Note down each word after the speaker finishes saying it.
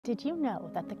Did you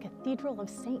know that the Cathedral of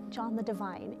St. John the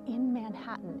Divine in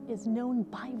Manhattan is known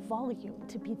by volume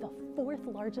to be the fourth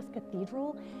largest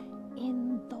cathedral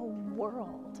in the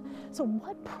world? So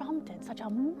what prompted such a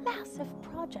massive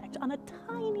project on a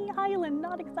tiny island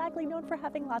not exactly known for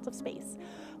having lots of space?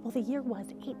 Well, the year was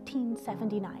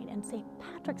 1879 and St.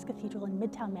 Patrick's Cathedral in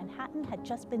Midtown Manhattan had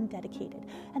just been dedicated.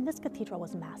 And this cathedral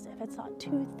was massive. It saw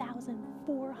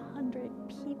 2,400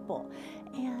 people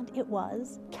and it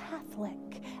was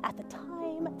Catholic. At the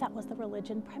time, that was the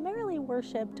religion primarily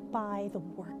worshipped by the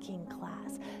working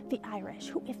class, the Irish,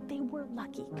 who, if they were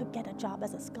lucky, could get a job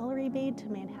as a scullery maid to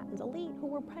Manhattan's elite, who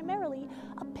were primarily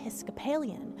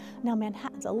Episcopalian. Now,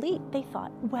 Manhattan's elite, they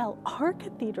thought, well, our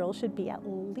cathedral should be at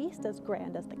least as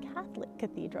grand as the Catholic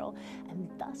cathedral, and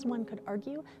thus one could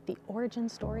argue the origin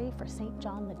story for St.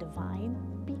 John the Divine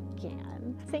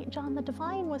began. St. John the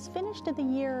Divine was finished in the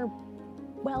year,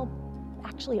 well,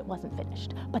 actually it wasn't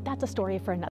finished, but that's a story for another